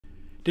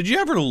Did you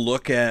ever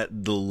look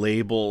at the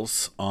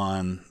labels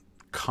on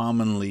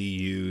commonly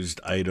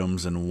used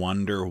items and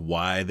wonder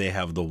why they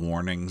have the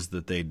warnings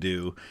that they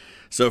do?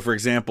 So, for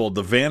example,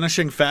 the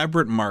vanishing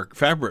fabric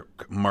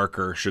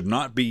marker should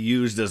not be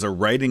used as a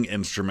writing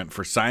instrument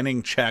for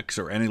signing checks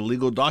or any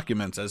legal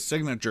documents, as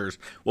signatures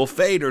will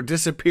fade or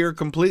disappear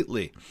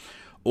completely.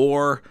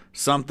 Or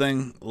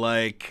something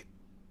like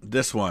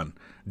this one: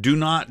 do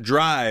not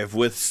drive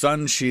with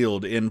sun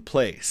shield in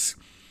place.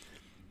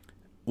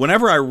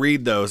 Whenever I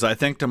read those, I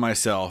think to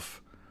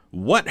myself,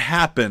 what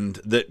happened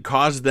that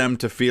caused them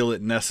to feel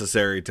it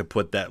necessary to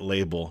put that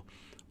label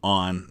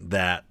on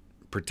that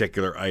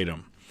particular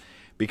item?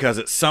 Because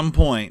at some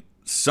point,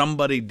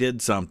 somebody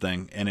did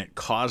something and it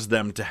caused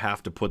them to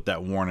have to put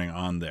that warning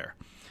on there.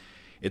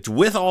 It's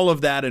with all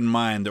of that in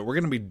mind that we're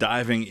going to be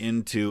diving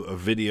into a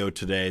video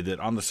today that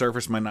on the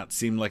surface might not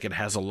seem like it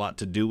has a lot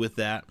to do with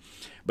that,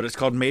 but it's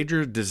called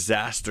Major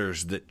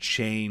Disasters That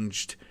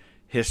Changed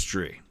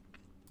History.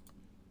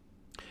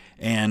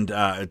 And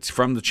it's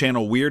from the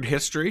channel Weird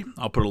History.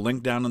 I'll put a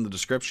link down in the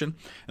description.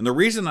 And the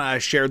reason I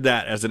shared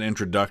that as an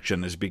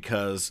introduction is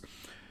because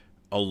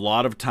a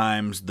lot of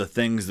times the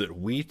things that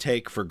we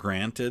take for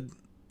granted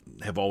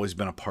have always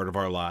been a part of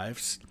our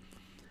lives.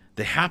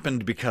 They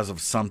happened because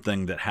of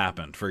something that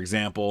happened. For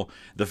example,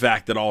 the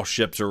fact that all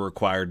ships are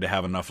required to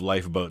have enough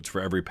lifeboats for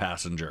every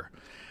passenger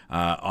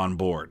on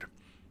board.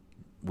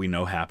 We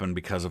know happened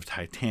because of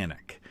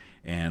Titanic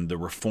and the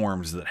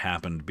reforms that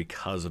happened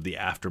because of the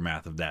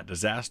aftermath of that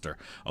disaster.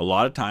 A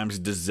lot of times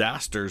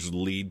disasters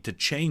lead to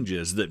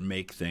changes that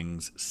make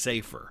things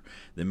safer,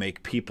 that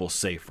make people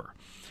safer.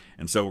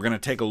 And so we're going to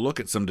take a look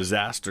at some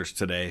disasters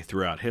today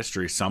throughout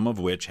history, some of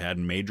which had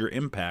major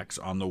impacts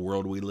on the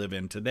world we live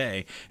in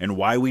today and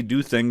why we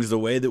do things the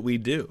way that we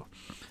do.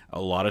 A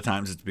lot of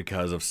times it's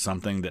because of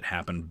something that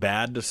happened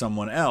bad to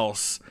someone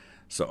else,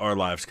 so our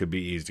lives could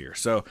be easier.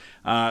 So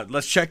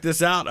let's check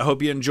this out. I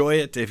hope you enjoy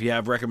it. If you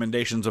have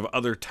recommendations of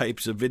other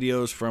types of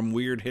videos from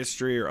Weird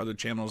History or other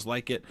channels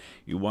like it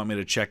you want me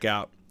to check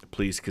out,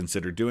 please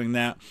consider doing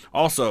that.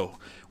 Also,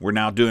 we're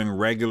now doing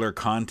regular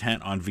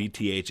content on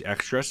VTH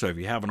Extra, so if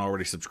you haven't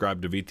already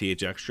subscribed to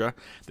VTH Extra,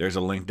 there's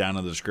a link down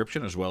in the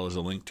description as well as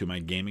a link to my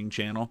gaming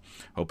channel.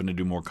 Hoping to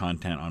do more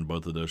content on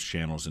both of those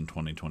channels in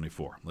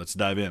 2024. Let's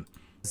dive in.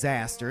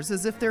 Disasters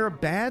as if they're a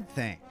bad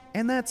thing,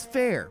 and that's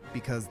fair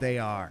because they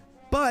are.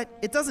 But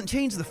it doesn't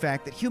change the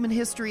fact that human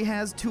history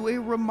has, to a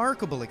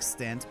remarkable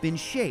extent, been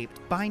shaped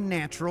by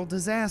natural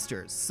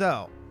disasters.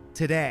 So,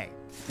 today,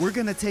 we're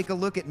going to take a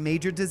look at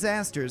major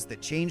disasters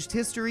that changed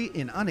history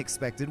in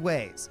unexpected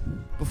ways.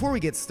 Before we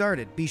get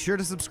started, be sure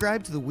to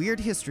subscribe to the Weird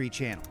History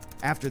channel.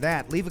 After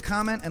that, leave a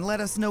comment and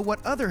let us know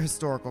what other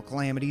historical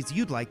calamities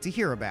you'd like to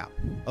hear about.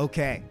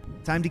 Okay,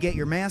 time to get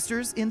your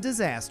masters in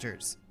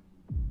disasters.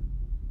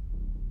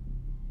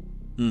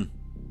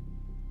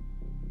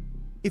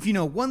 If you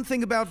know one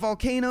thing about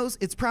volcanoes,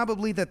 it's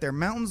probably that they're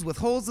mountains with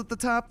holes at the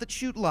top that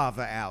shoot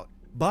lava out.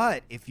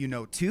 But if you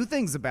know two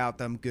things about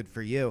them, good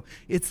for you.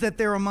 It's that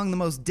they're among the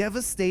most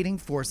devastating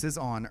forces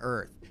on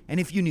Earth. And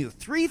if you knew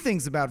three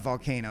things about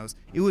volcanoes,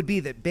 it would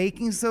be that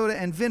baking soda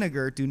and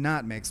vinegar do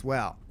not mix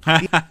well.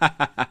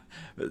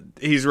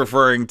 He's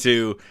referring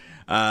to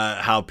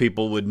how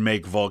people would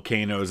make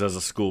volcanoes as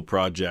a school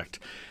project.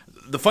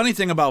 The funny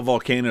thing about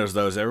volcanoes,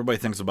 though, is everybody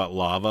thinks about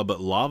lava, but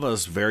lava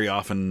is very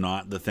often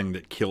not the thing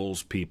that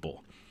kills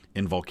people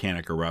in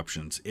volcanic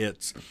eruptions.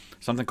 It's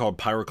something called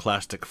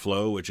pyroclastic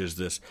flow, which is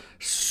this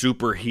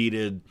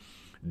superheated,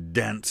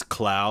 dense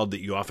cloud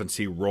that you often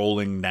see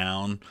rolling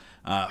down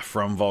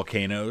from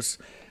volcanoes.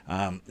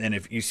 And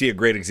if you see a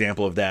great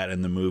example of that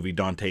in the movie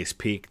Dante's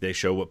Peak, they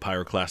show what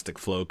pyroclastic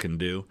flow can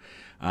do.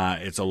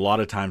 It's a lot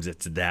of times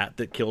it's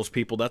that kills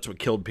people. That's what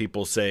killed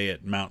people, say,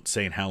 at Mount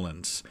St.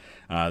 Helens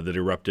that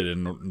erupted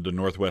in the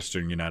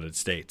northwestern United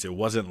States. It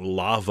wasn't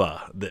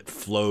lava that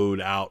flowed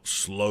out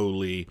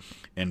slowly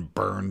and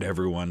burned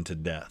everyone to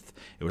death.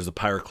 It was the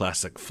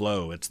pyroclastic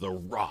flow. It's the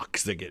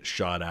rocks that get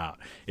shot out.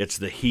 It's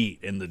the heat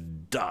and the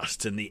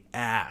dust and the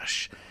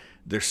ash.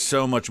 They're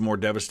so much more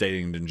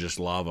devastating than just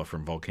lava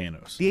from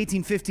volcanoes. The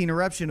 1815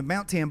 eruption of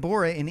Mount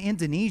Tambora in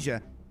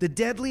Indonesia, the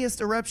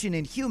deadliest eruption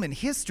in human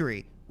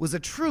history, was a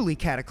truly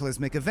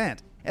cataclysmic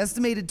event,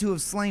 estimated to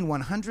have slain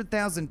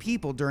 100,000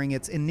 people during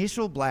its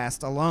initial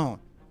blast alone.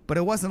 But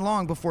it wasn't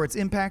long before its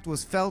impact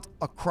was felt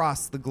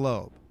across the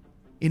globe.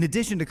 In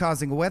addition to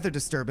causing a weather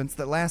disturbance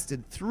that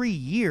lasted 3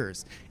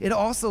 years, it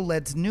also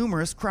led to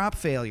numerous crop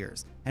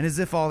failures. And as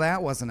if all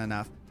that wasn't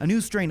enough, a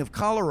new strain of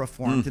cholera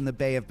formed in the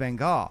Bay of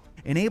Bengal,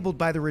 enabled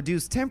by the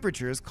reduced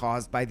temperatures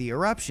caused by the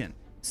eruption.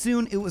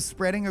 Soon it was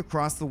spreading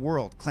across the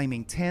world,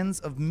 claiming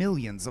tens of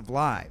millions of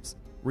lives.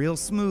 Real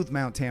smooth,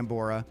 Mount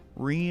Tambora.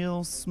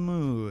 Real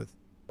smooth.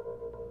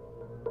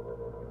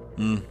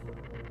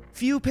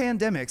 Few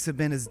pandemics have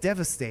been as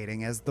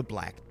devastating as the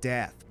Black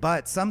Death,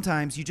 but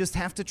sometimes you just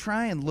have to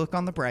try and look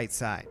on the bright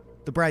side.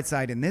 The bright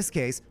side in this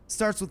case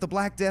starts with the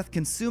Black Death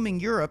consuming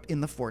Europe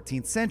in the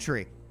 14th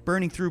century,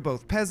 burning through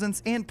both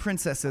peasants and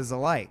princesses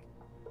alike.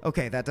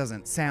 Okay, that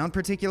doesn't sound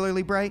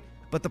particularly bright,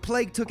 But the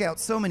plague took out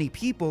so many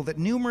people that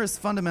numerous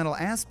fundamental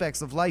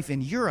aspects of life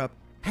in Europe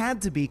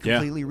had to be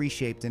completely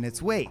reshaped in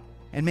its wake,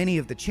 and many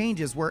of the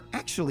changes were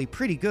actually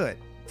pretty good.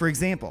 For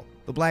example,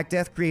 the Black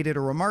Death created a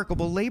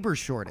remarkable labor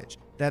shortage.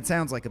 That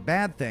sounds like a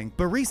bad thing,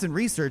 but recent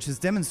research has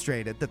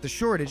demonstrated that the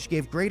shortage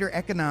gave greater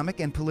economic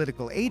and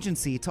political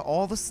agency to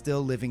all the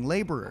still living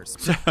laborers.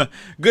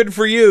 Good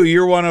for you.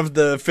 You're one of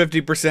the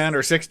 50% or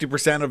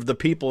 60% of the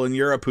people in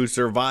Europe who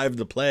survived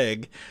the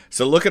plague.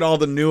 So look at all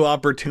the new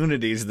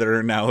opportunities that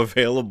are now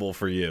available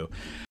for you.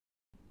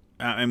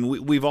 I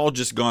mean, we've all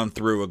just gone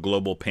through a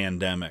global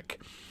pandemic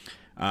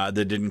that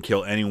didn't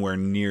kill anywhere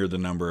near the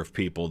number of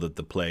people that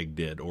the plague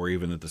did, or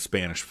even that the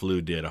Spanish flu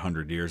did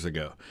 100 years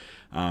ago.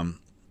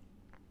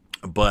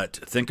 But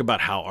think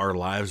about how our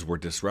lives were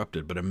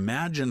disrupted. But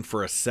imagine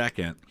for a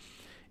second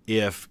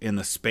if in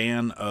the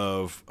span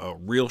of a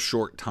real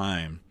short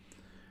time,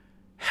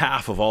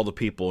 half of all the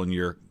people in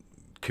your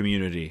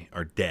community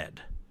are dead,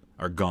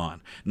 are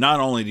gone. Not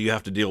only do you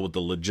have to deal with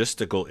the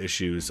logistical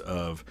issues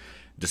of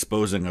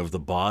disposing of the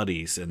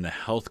bodies and the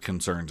health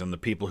concerns and the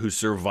people who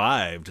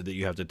survived that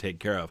you have to take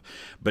care of,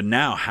 but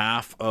now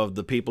half of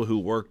the people who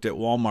worked at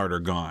Walmart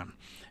are gone,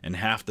 and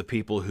half the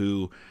people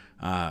who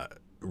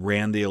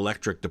ran the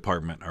electric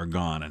department are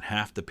gone, and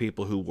half the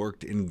people who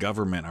worked in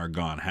government are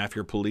gone. Half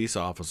your police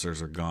officers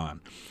are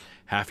gone.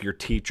 Half your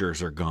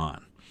teachers are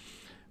gone.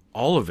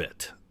 All of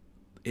it.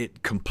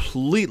 It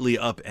completely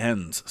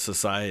upends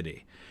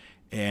society.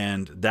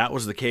 And that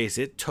was the case.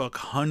 It took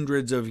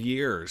hundreds of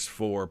years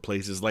for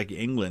places like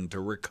England to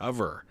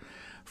recover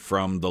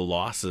from the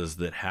losses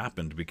that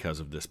happened because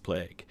of this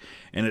plague.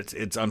 And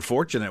it's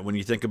unfortunate when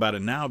you think about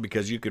it now,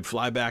 because you could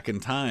fly back in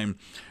time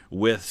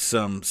with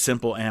some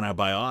simple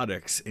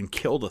antibiotics and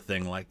kill the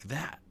thing like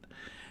that.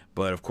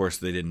 But of course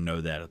they didn't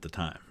know that at the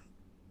time.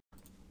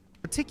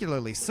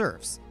 Particularly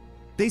serfs.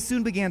 They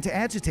soon began to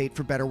agitate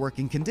for better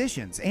working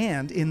conditions,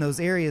 and in those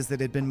areas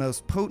that had been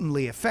most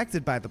potently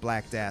affected by the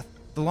Black Death,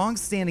 the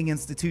long-standing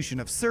institution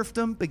of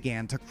serfdom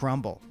began to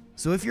crumble.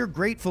 So if you're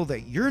grateful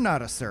that you're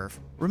not a serf,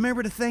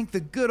 remember to thank the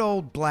good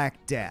old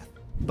Black Death.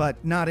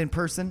 But not in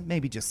person,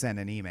 maybe just send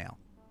an email.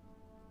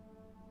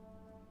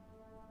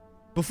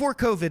 Before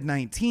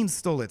COVID-19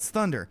 stole its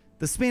thunder,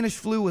 the Spanish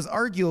flu was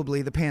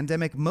arguably the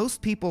pandemic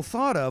most people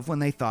thought of when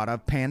they thought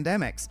of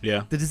pandemics.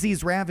 Yeah. The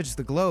disease ravaged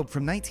the globe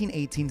from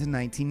 1918 to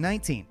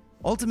 1919,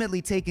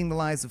 ultimately taking the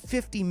lives of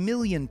 50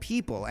 million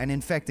people and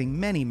infecting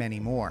many, many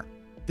more.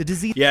 The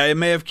disease... Yeah, it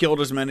may have killed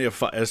as many as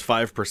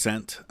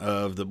 5%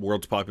 of the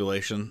world's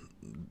population.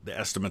 The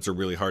estimates are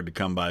really hard to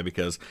come by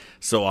because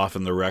so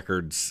often the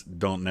records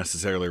don't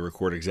necessarily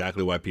record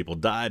exactly why people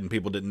died, and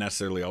people didn't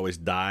necessarily always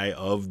die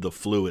of the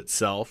flu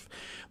itself,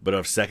 but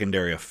of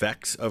secondary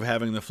effects of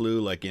having the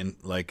flu, like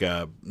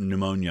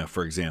pneumonia,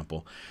 for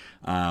example.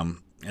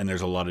 And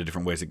there's a lot of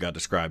different ways it got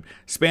described.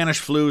 Spanish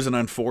flu is an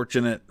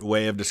unfortunate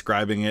way of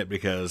describing it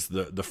because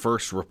the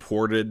first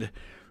reported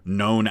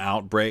known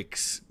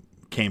outbreaks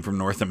came from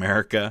North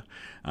America,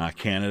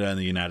 Canada, and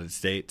the United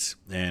States,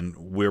 and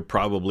we're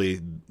probably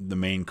the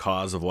main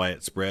cause of why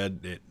it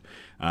spread.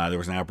 There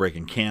was an outbreak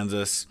in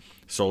Kansas.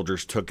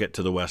 Soldiers took it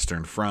to the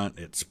Western Front.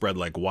 It spread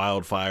like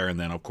wildfire, and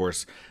then, of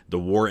course, the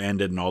war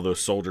ended, and all those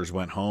soldiers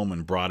went home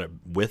and brought it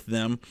with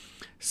them.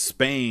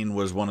 Spain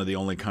was one of the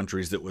only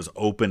countries that was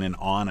open and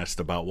honest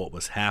about what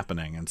was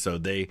happening, and so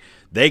they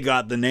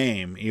got the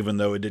name, even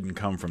though it didn't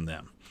come from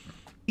them.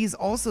 Disease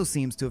also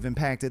seems to have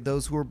impacted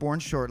those who were born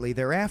shortly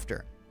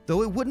thereafter.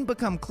 Though it wouldn't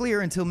become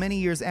clear until many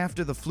years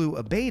after the flu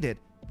abated,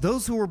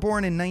 those who were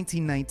born in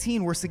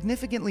 1919 were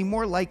significantly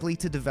more likely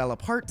to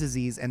develop heart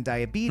disease and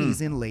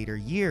diabetes in later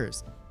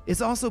years. It's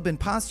also been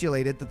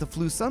postulated that the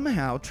flu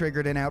somehow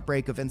triggered an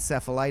outbreak of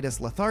encephalitis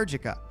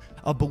lethargica,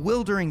 a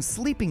bewildering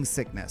sleeping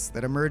sickness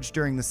that emerged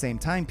during the same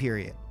time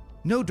period.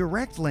 No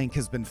direct link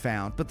has been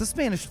found, but the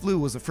Spanish flu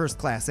was a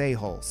first-class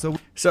a-hole, so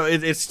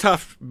it's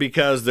tough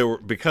because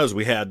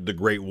we had the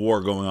Great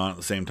War going on at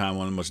the same time,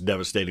 one of the most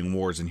devastating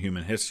wars in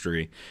human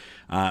history.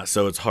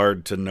 So it's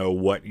hard to know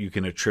what you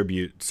can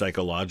attribute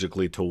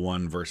psychologically to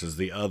one versus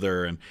the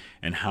other,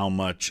 and how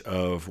much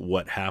of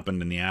what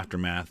happened in the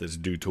aftermath is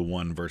due to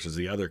one versus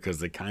the other, because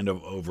they kind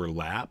of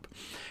overlap.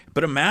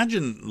 But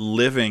imagine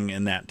living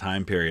in that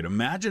time period.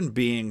 Imagine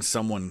being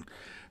someone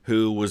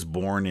who was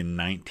born in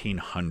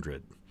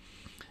 1900.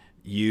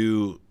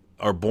 You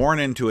are born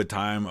into a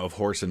time of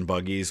horse and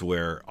buggies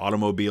where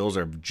automobiles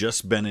have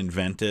just been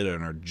invented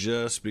and are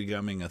just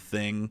becoming a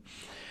thing.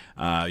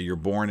 You're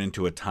born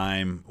into a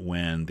time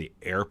when the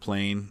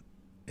airplane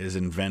is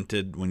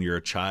invented when you're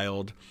a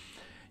child.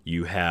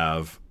 You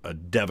have a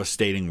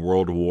devastating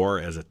world war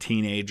as a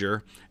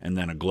teenager, and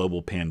then a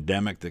global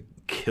pandemic that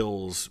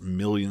kills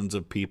millions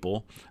of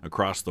people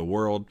across the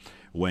world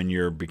when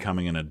you're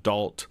becoming an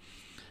adult.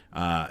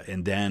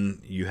 And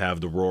then you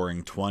have the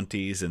Roaring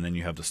 20s, and then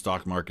you have the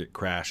stock market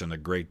crash and the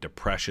Great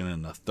Depression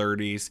in the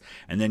 30s,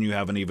 and then you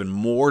have an even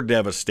more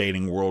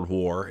devastating world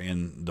war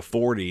in the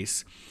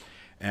 40s,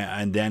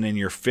 and then in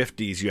your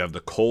 50s you have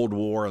the Cold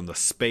War and the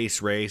space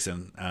race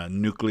and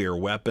nuclear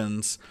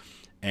weapons,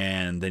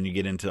 and then you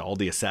get into all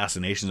the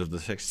assassinations of the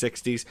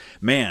 60s.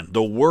 Man,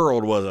 the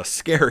world was a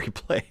scary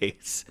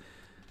place.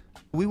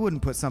 We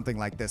wouldn't put something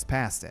like this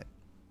past it.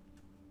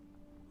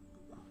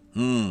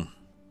 The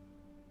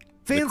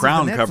Fans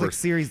Crown of the Netflix covers.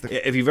 series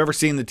If you've ever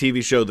seen the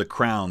TV show The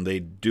Crown, they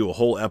do a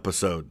whole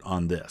episode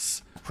on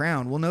this.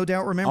 Crown will no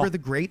doubt remember the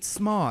Great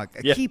Smog,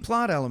 a key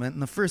plot element in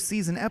the first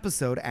season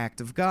episode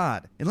Act of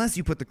God, unless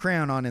you put The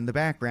Crown on in the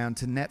background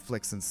to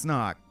Netflix and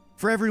Snog.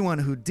 For everyone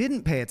who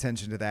didn't pay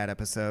attention to that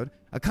episode,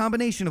 a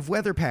combination of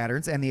weather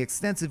patterns and the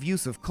extensive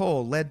use of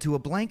coal led to a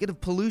blanket of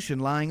pollution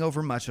lying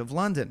over much of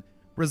London,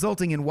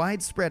 resulting in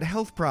widespread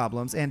health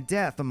problems and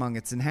death among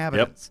its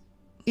inhabitants.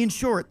 In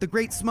short, the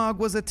Great Smog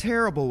was a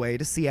terrible way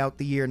to see out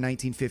the year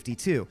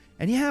 1952,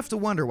 and you have to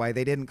wonder why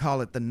they didn't call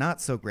it the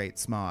Not-So-Great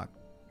Smog.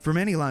 For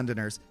many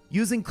Londoners,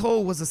 using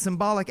coal was a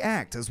symbolic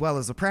act as well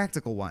as a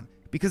practical one,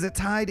 because it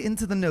tied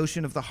into the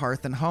notion of the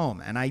hearth and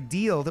home, an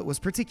ideal that was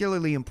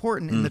particularly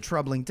important in the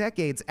troubling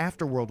decades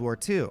after World War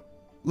II.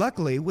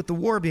 Luckily, with the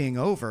war being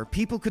over,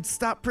 people could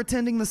stop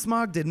pretending the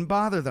smog didn't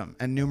bother them,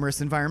 and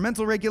numerous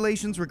environmental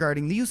regulations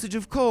regarding the usage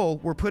of coal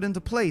were put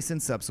into place in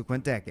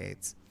subsequent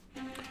decades.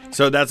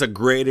 So that's a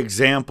great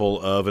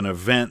example of an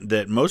event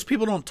that most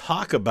people don't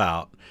talk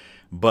about,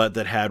 but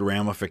that had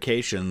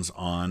ramifications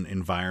on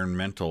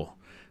environmental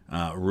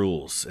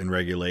rules and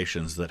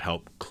regulations that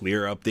help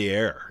clear up the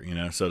air,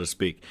 so to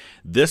speak.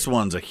 This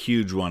one's a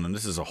huge one, and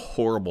this is a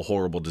horrible,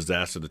 horrible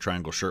disaster, the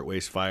Triangle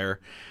Shirtwaist Fire,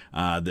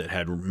 that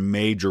had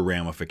major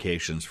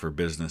ramifications for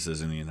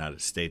businesses in the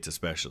United States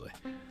especially.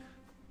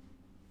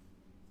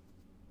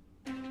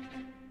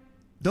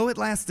 Though it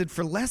lasted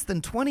for less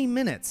than 20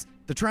 minutes,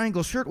 the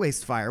Triangle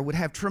Shirtwaist Fire would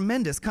have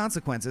tremendous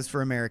consequences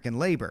for American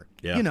labor.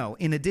 Yeah.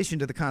 In addition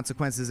to the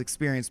consequences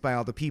experienced by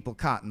all the people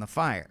caught in the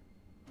fire.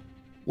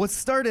 What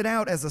started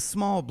out as a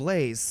small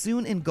blaze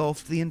soon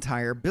engulfed the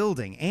entire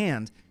building,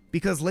 and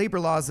because labor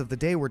laws of the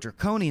day were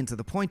draconian to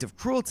the point of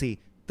cruelty,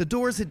 the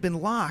doors had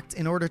been locked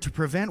in order to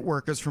prevent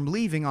workers from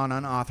leaving on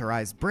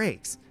unauthorized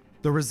breaks.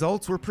 The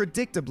results were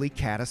predictably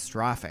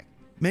catastrophic.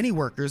 Many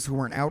workers who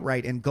weren't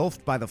outright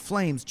engulfed by the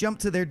flames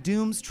jumped to their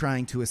dooms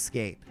trying to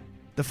escape.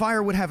 The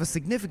fire would have a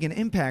significant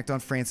impact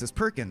on Frances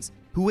Perkins,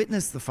 who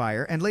witnessed the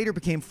fire and later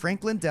became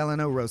Franklin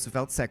Delano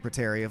Roosevelt's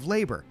Secretary of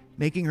Labor,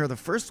 making her the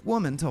first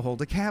woman to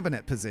hold a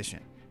cabinet position.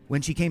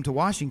 When she came to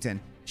Washington,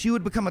 she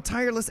would become a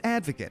tireless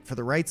advocate for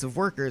the rights of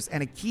workers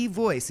and a key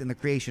voice in the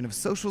creation of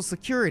Social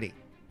Security,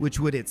 which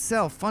would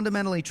itself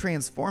fundamentally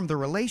transform the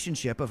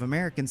relationship of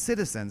American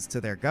citizens to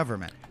their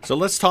government. So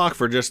let's talk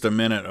for just a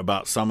minute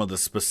about some of the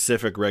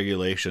specific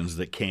regulations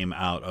that came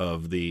out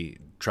of the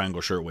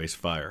Triangle Shirtwaist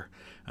Fire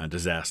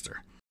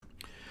disaster.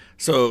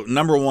 So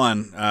number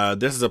one,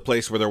 this is a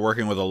place where they're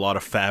working with a lot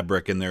of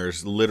fabric, and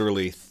there's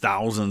literally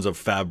thousands of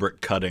fabric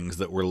cuttings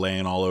that were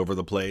laying all over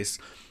the place.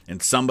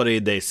 And somebody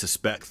they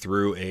suspect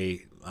threw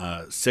a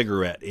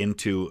cigarette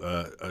into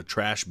a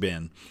trash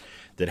bin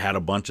that had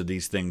a bunch of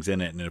these things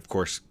in it, and it, of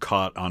course,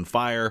 caught on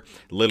fire.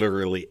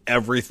 Literally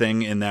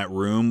everything in that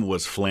room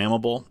was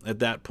flammable at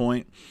that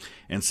point,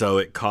 and so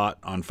it caught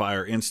on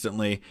fire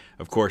instantly.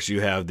 Of course,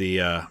 you have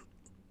the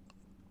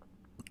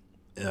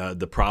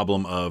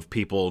problem of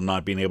people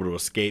not being able to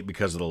escape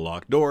because of the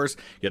locked doors.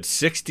 You had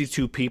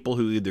 62 people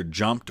who either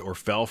jumped or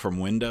fell from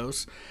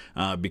windows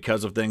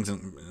because of things.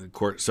 And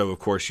of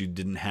course, you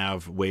didn't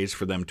have ways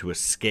for them to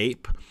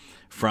escape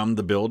from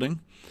the building.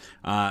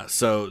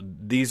 So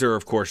these are,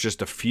 of course,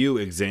 just a few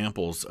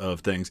examples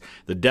of things.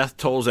 The death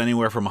tolls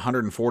anywhere from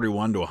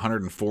 141 to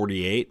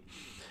 148.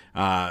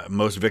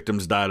 Most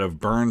victims died of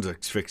burns,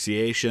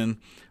 asphyxiation,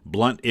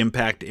 blunt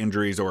impact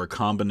injuries, or a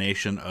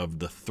combination of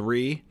the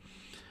three.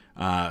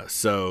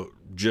 So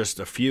just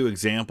a few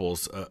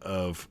examples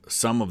of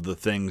some of the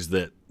things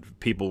that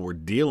people were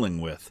dealing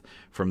with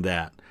from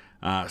that.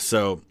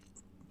 So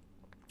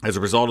as a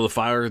result of the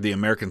fire, the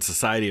American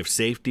Society of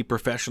Safety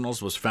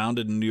Professionals was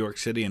founded in New York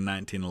City in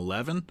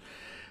 1911.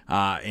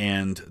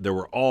 And there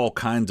were all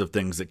kinds of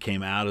things that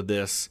came out of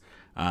this.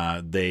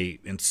 They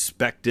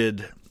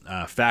inspected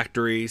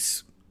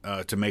factories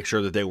to make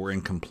sure that they were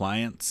in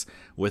compliance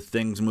with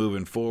things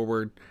moving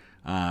forward.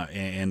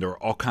 And there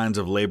are all kinds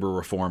of labor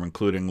reform,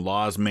 including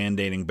laws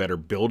mandating better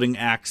building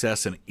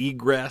access and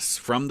egress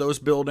from those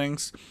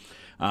buildings,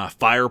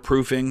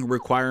 fireproofing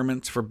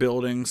requirements for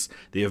buildings,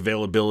 the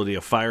availability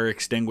of fire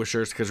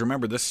extinguishers, because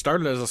remember, this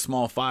started as a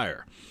small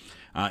fire.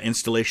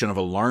 Installation of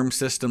alarm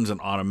systems and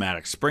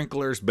automatic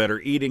sprinklers, better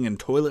eating and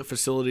toilet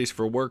facilities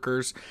for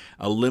workers,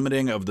 a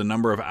limiting of the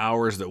number of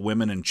hours that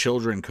women and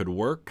children could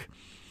work.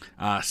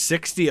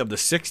 60 of the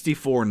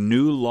 64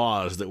 new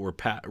laws that were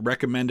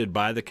recommended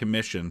by the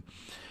commission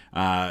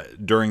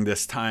during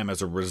this time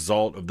as a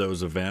result of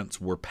those events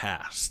were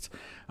passed.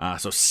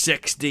 So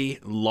 60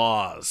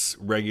 laws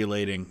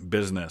regulating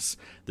business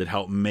that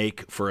help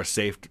make for a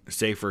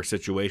safer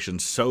situation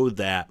so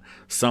that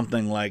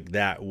something like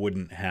that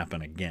wouldn't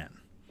happen again.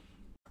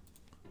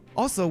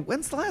 Also,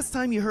 when's the last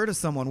time you heard of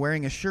someone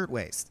wearing a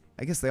shirtwaist?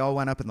 I guess they all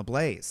went up in the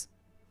blaze.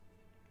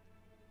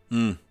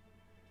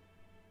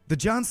 The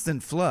Johnston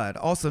Flood,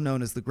 also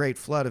known as the Great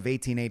Flood of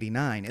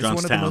 1889, is one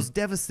of the most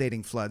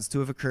devastating floods to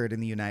have occurred in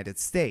the United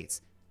States.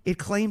 It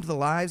claimed the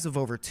lives of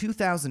over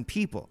 2,000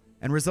 people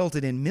and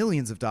resulted in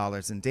millions of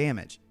dollars in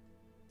damage.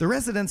 The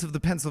residents of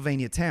the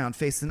Pennsylvania town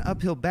faced an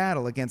uphill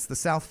battle against the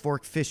South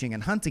Fork Fishing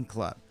and Hunting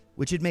Club,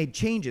 which had made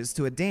changes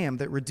to a dam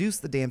that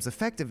reduced the dam's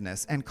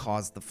effectiveness and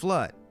caused the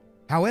flood.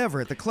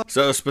 However, at the club...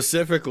 So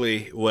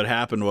specifically, what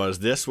happened was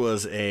this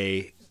was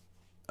during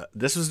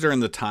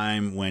the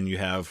time when you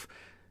have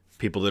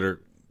people that are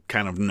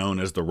kind of known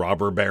as the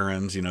robber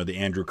barons, you know, the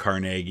Andrew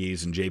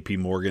Carnegies and J.P.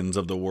 Morgans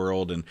of the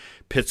world, and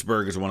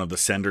Pittsburgh is one of the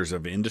centers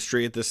of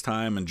industry at this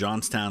time, and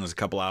Johnstown is a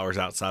couple hours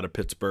outside of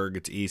Pittsburgh.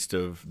 It's east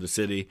of the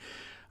city,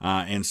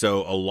 and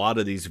so a lot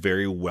of these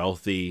very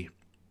wealthy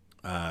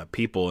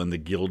people in the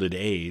Gilded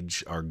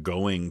Age are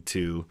going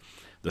to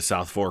the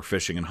South Fork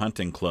Fishing and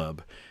Hunting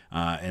Club,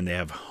 and they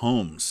have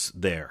homes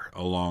there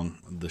along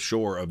the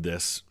shore of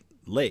this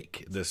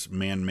lake, this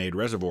man-made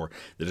reservoir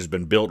that has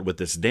been built with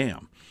this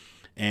dam.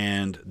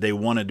 And they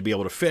wanted to be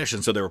able to fish,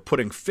 and so they were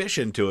putting fish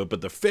into it,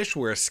 but the fish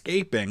were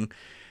escaping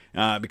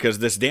because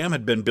this dam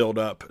had been built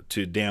up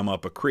to dam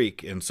up a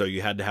creek, and so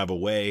you had to have a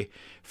way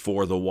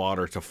for the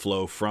water to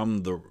flow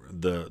from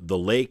the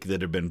lake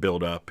that had been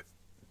built up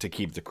to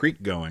keep the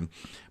creek going,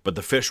 but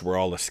the fish were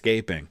all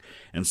escaping.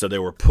 And so they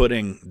were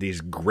putting these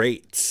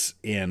grates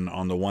in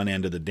on the one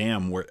end of the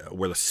dam where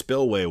the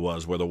spillway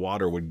was, where the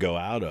water would go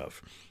out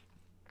of,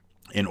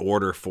 in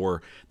order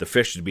for the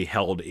fish to be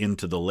held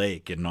into the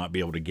lake and not be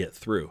able to get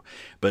through.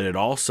 But it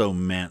also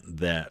meant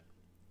that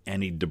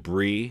any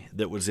debris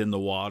that was in the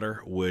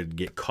water would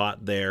get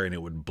caught there, and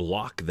it would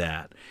block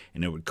that,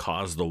 and it would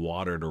cause the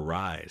water to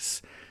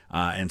rise.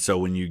 And so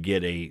when you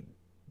get a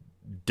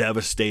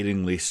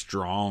devastatingly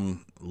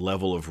strong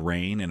level of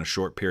rain in a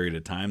short period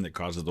of time, that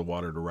causes the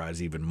water to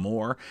rise even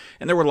more.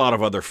 And there were a lot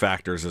of other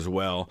factors as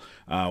well.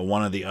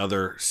 One of the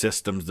other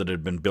systems that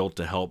had been built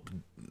to help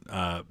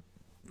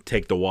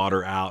take the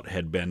water out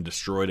had been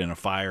destroyed in a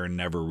fire and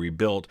never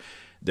rebuilt.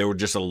 There were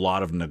just a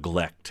lot of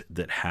neglect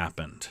that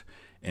happened,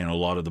 and a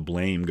lot of the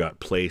blame got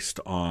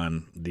placed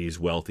on these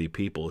wealthy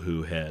people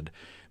who had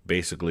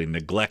basically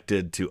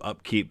neglected to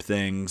upkeep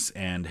things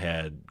and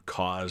had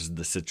caused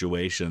the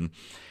situation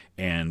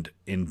and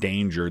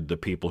endangered the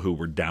people who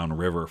were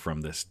downriver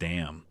from this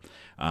dam.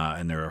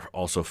 And there are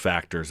also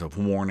factors of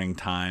warning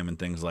time and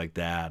things like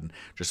that. And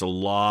just a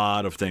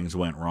lot of things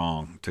went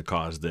wrong to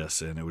cause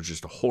this, and it was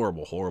just a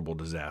horrible, horrible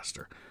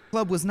disaster. The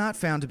club was not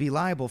found to be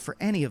liable for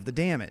any of the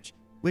damage,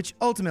 which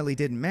ultimately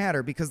didn't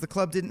matter because the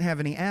club didn't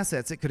have any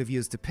assets it could have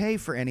used to pay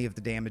for any of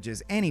the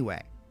damages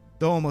anyway.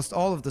 Though almost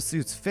all of the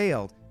suits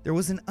failed, there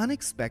was an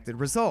unexpected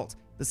result.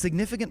 The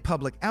significant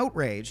public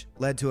outrage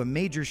led to a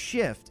major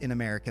shift in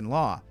American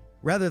law.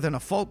 Rather than a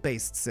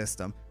fault-based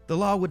system, the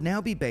law would now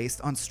be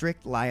based on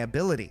strict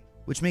liability,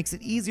 which makes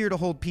it easier to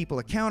hold people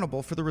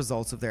accountable for the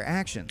results of their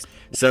actions.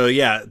 So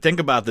yeah, think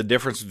about the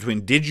difference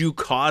between did you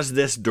cause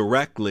this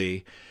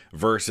directly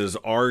versus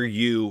are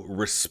you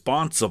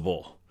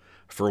responsible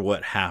for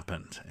what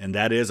happened? And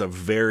that is a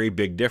very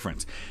big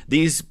difference.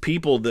 These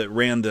people that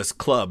ran this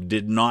club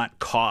did not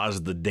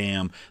cause the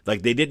dam.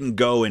 Like, they didn't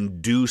go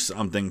and do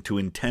something to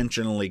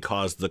intentionally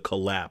cause the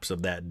collapse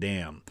of that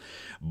dam.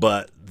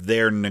 But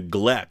their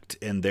neglect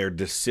and their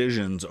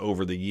decisions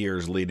over the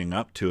years leading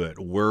up to it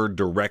were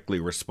directly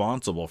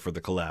responsible for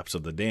the collapse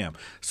of the dam.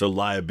 So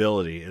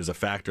liability is a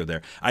factor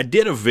there. I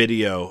did a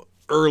video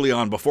early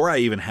on, before I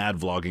even had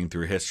Vlogging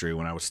Through History,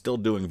 when I was still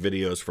doing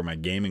videos for my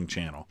gaming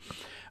channel.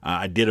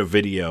 I did a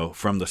video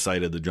from the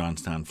site of the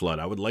Johnstown flood.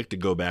 I would like to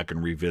go back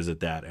and revisit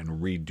that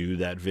and redo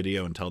that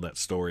video and tell that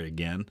story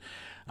again.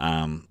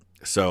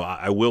 So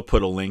I will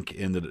put a link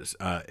in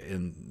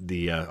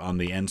the on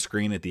the end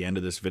screen at the end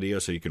of this video,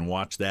 so you can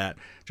watch that.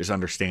 Just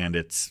understand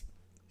it's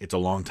a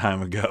long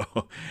time ago,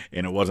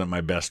 and it wasn't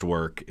my best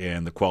work,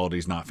 and the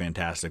quality's not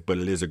fantastic, but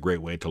it is a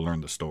great way to learn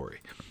the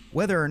story.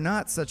 Whether or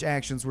not such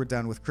actions were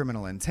done with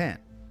criminal intent.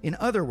 In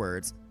other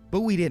words,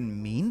 but we didn't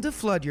mean to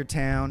flood your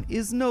town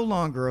is no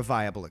longer a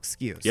viable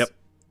excuse. Yep.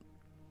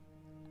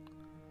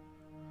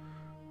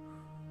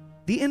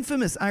 The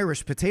infamous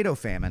Irish potato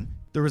famine,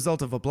 the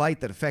result of a blight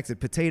that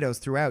affected potatoes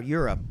throughout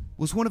Europe,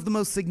 was one of the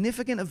most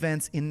significant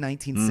events in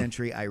 19th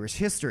century Irish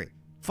history,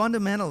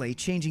 fundamentally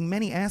changing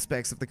many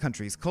aspects of the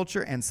country's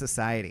culture and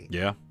society.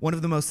 Yeah. One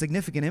of the most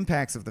significant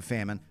impacts of the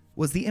famine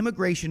was the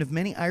immigration of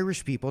many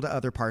Irish people to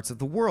other parts of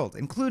the world,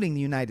 including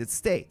the United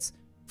States.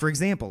 For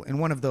example, in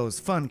one of those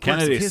fun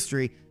quirks of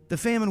history, the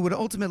famine would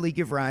ultimately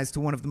give rise to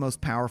one of the most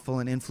powerful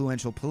and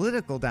influential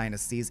political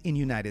dynasties in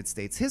United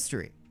States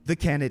history, the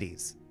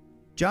Kennedys.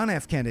 John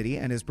F. Kennedy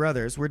and his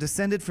brothers were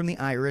descended from the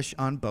Irish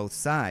on both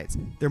sides.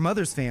 Their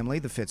mother's family,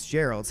 the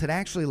Fitzgeralds, had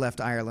actually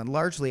left Ireland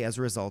largely as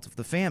a result of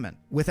the famine.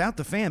 Without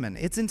the famine,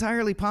 it's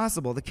entirely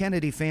possible the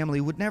Kennedy family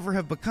would never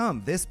have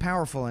become this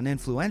powerful and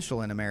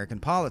influential in American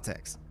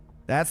politics.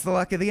 That's the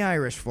luck of the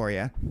Irish for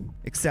you.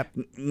 Except,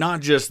 not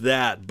just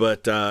that,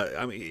 but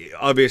I mean,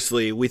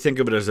 obviously we think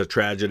of it as a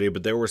tragedy,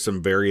 but there were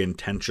some very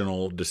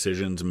intentional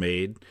decisions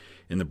made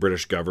in the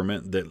British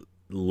government that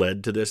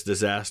led to this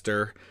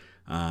disaster.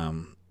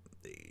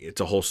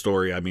 It's a whole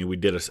story. I mean,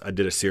 I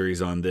did a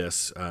series on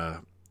this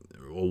a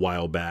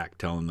while back,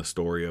 telling the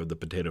story of the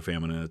potato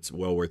famine, and it's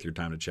well worth your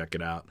time to check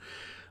it out.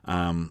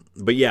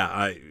 But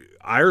yeah,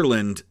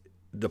 Ireland,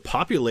 the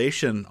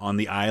population on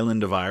the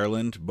island of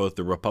Ireland, both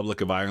the Republic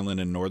of Ireland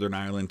and Northern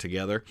Ireland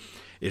together,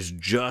 is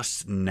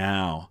just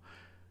now,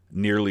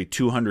 nearly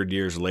 200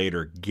 years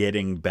later,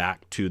 getting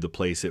back to the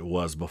place it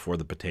was before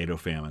the potato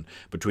famine.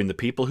 Between the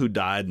people who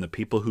died and the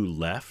people who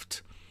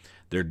left,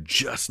 they're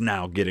just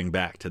now getting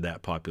back to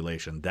that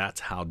population. That's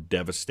how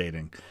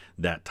devastating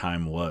that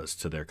time was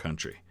to their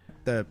country.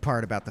 The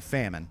part about the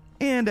famine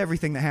and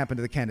everything that happened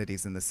to the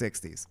Kennedys in the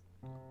 60s.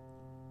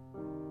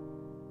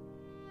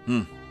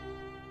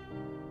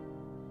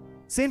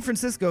 San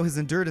Francisco has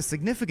endured a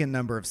significant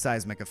number of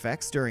seismic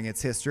effects during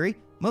its history,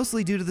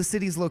 mostly due to the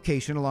city's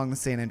location along the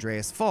San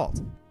Andreas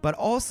Fault, but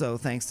also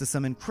thanks to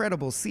some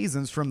incredible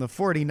seasons from the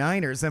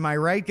 49ers. Am I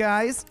right,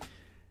 guys?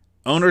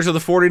 Owners of the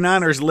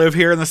 49ers live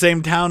here in the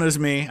same town as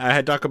me.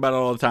 I talk about it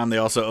all the time. They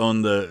also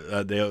own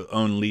they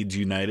own Leeds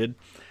United,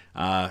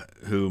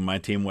 who my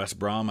team West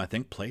Brom, I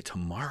think, play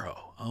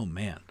tomorrow. Oh,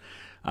 man.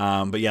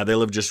 But yeah, they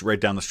live just right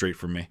down the street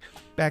from me.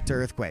 Back to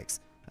earthquakes.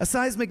 A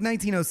seismic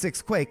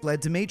 1906 quake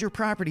led to major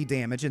property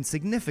damage and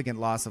significant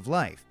loss of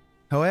life.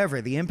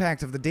 However, the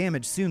impact of the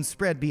damage soon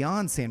spread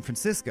beyond San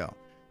Francisco.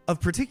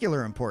 Of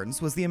particular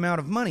importance was the amount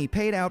of money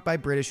paid out by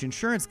British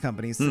insurance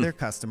companies to their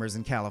customers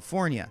in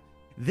California.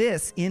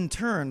 This, in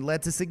turn,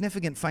 led to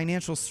significant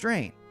financial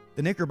strain,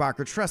 the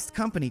Knickerbocker Trust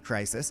Company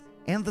crisis,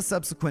 and the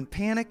subsequent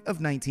Panic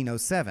of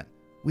 1907.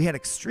 We had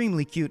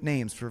extremely cute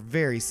names for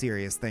very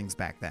serious things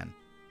back then.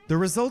 The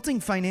resulting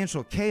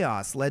financial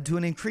chaos led to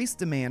an increased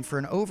demand for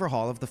an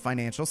overhaul of the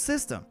financial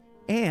system,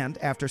 and,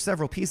 after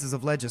several pieces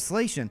of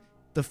legislation,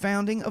 the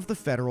founding of the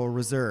Federal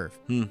Reserve.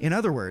 In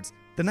other words,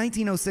 the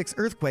 1906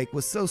 earthquake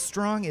was so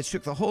strong it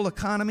shook the whole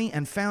economy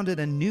and founded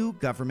a new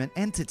government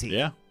entity.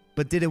 Yeah.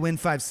 But did it win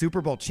 5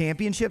 Super Bowl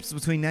championships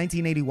between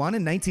 1981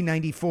 and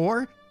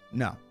 1994?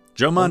 No.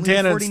 Joe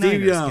Montana Only and the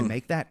Steve 49ers Young can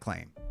make that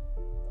claim.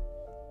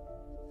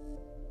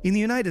 In the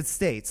United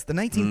States, the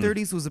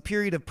 1930s was a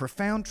period of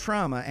profound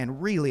trauma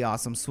and really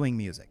awesome swing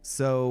music,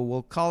 so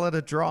we'll call it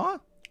a draw?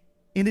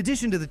 In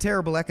addition to the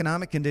terrible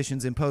economic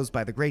conditions imposed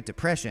by the Great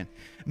Depression,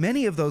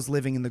 many of those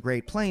living in the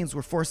Great Plains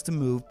were forced to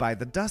move by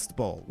the Dust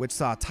Bowl, which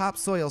saw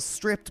topsoil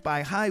stripped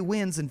by high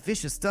winds and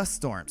vicious dust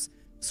storms,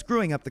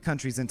 screwing up the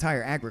country's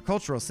entire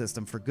agricultural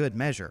system for good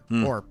measure,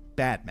 or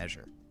bad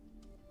measure.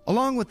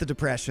 Along with the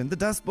Depression, the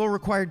Dust Bowl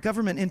required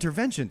government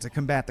intervention to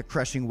combat the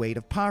crushing weight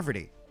of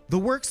poverty. The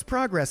Works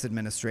Progress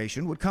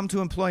Administration would come to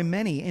employ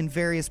many in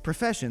various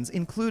professions,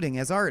 including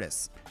as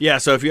artists. Yeah,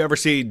 so if you ever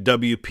see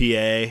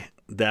WPA,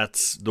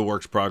 that's the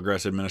Works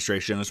Progress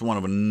Administration. It's one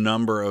of a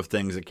number of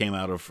things that came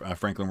out of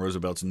Franklin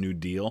Roosevelt's New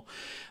Deal.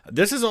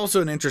 This is also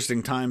an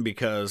interesting time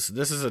because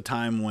this is a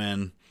time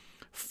when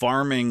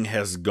farming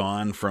has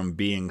gone from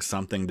being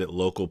something that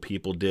local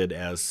people did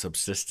as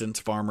subsistence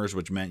farmers,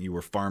 which meant you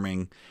were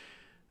farming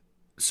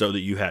so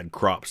that you had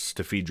crops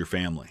to feed your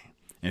family.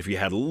 And if you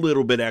had a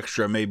little bit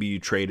extra, maybe you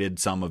traded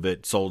some of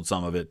it, sold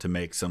some of it to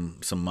make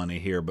some money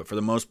here. But for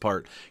the most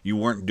part, you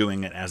weren't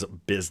doing it as a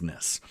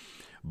business.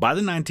 By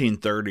the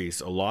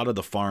 1930s, a lot of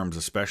the farms,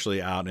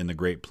 especially out in the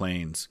Great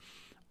Plains,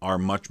 are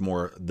much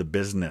more the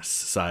business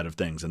side of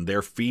things. And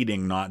they're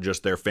feeding not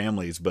just their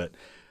families, but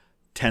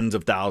tens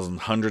of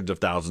thousands, hundreds of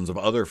thousands of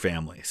other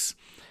families.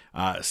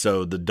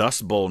 So the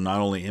Dust Bowl not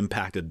only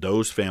impacted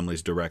those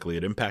families directly,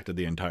 it impacted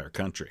the entire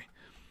country.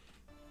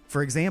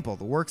 For example,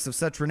 the works of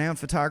such renowned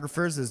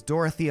photographers as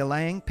Dorothea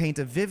Lange paint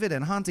a vivid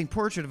and haunting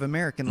portrait of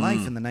American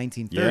life in the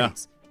 1930s. Yeah.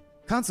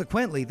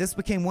 Consequently, this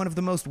became one of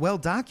the most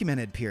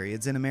well-documented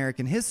periods in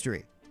American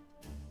history.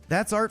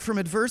 That's art from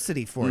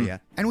adversity for you.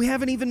 And we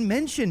haven't even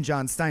mentioned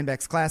John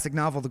Steinbeck's classic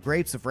novel, The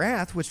Grapes of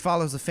Wrath, which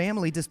follows a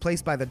family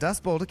displaced by the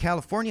Dust Bowl to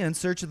California in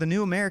search of the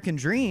new American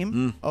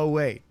dream. Oh,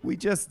 wait, we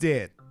just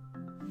did.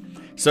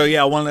 So,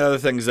 yeah, one of the other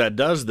things that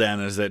does then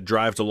is that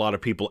drives a lot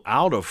of people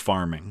out of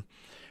farming,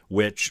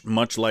 which,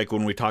 much like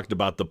when we talked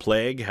about the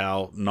plague,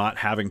 how not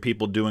having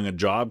people doing a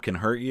job can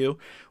hurt you.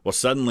 Well,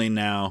 suddenly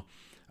now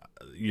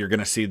you're going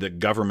to see the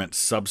government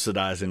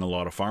subsidizing a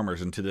lot of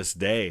farmers. And to this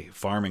day,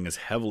 farming is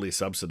heavily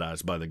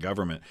subsidized by the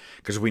government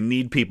because we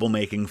need people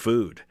making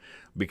food,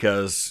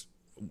 because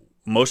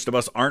most of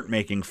us aren't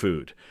making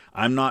food.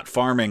 I'm not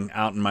farming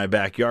out in my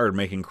backyard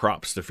making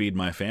crops to feed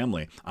my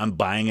family. I'm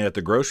buying it at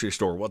the grocery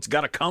store. Well, it's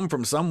got to come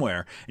from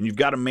somewhere, and you've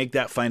got to make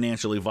that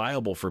financially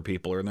viable for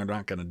people, or they're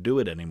not going to do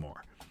it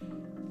anymore.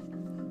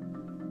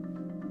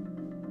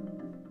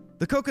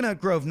 The Coconut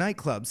Grove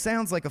nightclub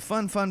sounds like a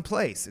fun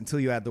place until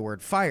you add the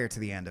word fire to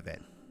the end of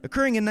it.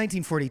 Occurring in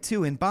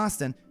 1942 in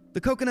Boston,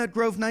 the Coconut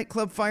Grove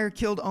nightclub fire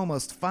killed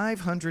almost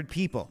 500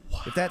 people. Wow.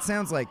 If that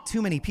sounds like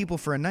too many people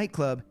for a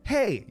nightclub,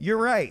 hey, you're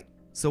right.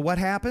 So what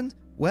happened?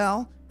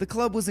 Well, the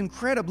club was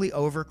incredibly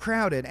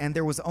overcrowded and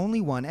there was only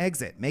one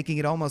exit, making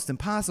it almost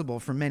impossible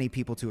for many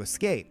people to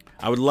escape.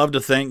 I would love to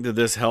think that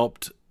this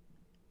helped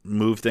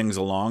move things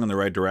along in the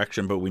right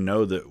direction, but we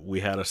know that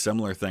we had a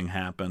similar thing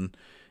happen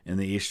in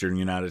the eastern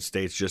United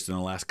States just in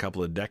the last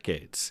couple of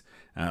decades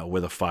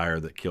with a fire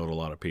that killed a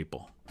lot of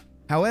people.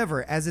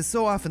 However, as is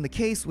so often the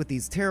case with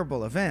these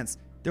terrible events,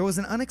 there was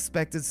an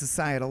unexpected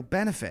societal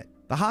benefit.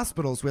 The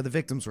hospitals where the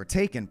victims were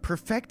taken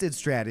perfected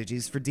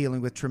strategies for dealing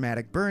with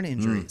traumatic burn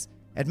injuries.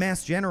 At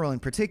Mass General in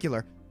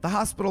particular, the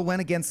hospital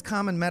went against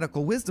common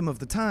medical wisdom of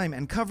the time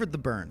and covered the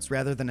burns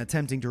rather than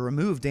attempting to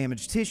remove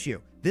damaged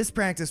tissue. This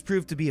practice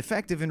proved to be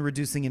effective in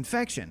reducing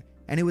infection,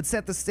 and it would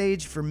set the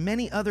stage for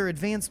many other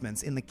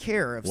advancements in the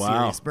care of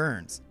serious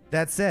burns.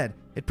 That said,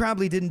 it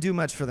probably didn't do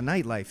much for the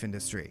nightlife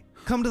industry.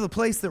 Come to the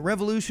place that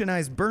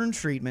revolutionized burn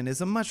treatment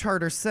is a much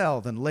harder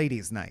sell than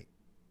ladies' night.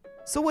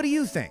 So what do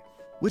you think?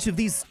 Which of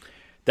these...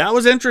 That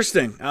was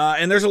interesting,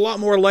 and there's a lot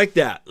more like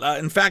that.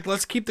 In fact,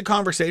 let's keep the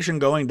conversation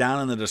going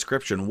down in the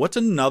description. What's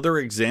another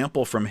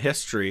example from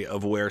history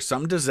of where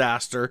some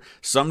disaster,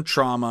 some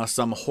trauma,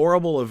 some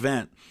horrible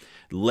event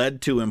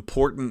led to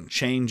important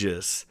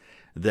changes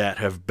that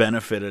have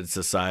benefited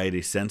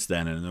society since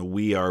then, and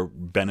we are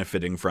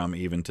benefiting from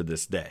even to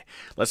this day?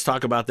 Let's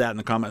talk about that in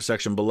the comment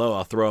section below.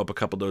 I'll throw up a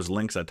couple of those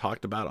links I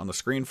talked about on the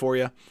screen for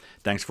you.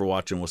 Thanks for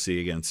watching. We'll see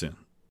you again soon.